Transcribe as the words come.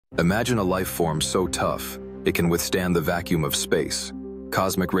Imagine a life form so tough, it can withstand the vacuum of space,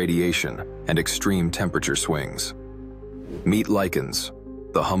 cosmic radiation, and extreme temperature swings. Meet lichens,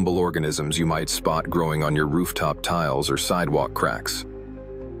 the humble organisms you might spot growing on your rooftop tiles or sidewalk cracks.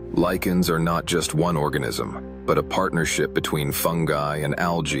 Lichens are not just one organism, but a partnership between fungi and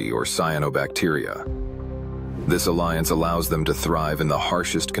algae or cyanobacteria. This alliance allows them to thrive in the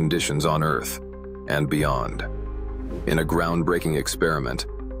harshest conditions on Earth and beyond. In a groundbreaking experiment,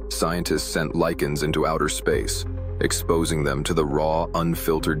 scientists sent lichens into outer space, exposing them to the raw,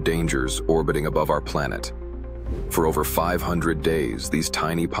 unfiltered dangers orbiting above our planet. For over 500 days, these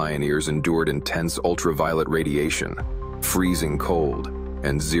tiny pioneers endured intense ultraviolet radiation, freezing cold,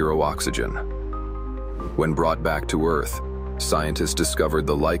 and zero oxygen. When brought back to Earth, scientists discovered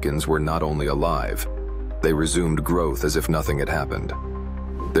the lichens were not only alive, they resumed growth as if nothing had happened.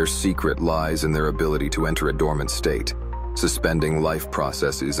 Their secret lies in their ability to enter a dormant state, suspending life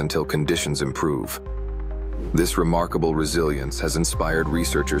processes until conditions improve. This remarkable resilience has inspired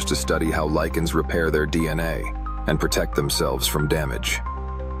researchers to study how lichens repair their DNA and protect themselves from damage.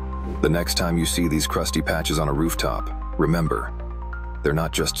 The next time you see these crusty patches on a rooftop, remember, they're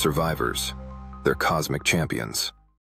not just survivors, they're cosmic champions.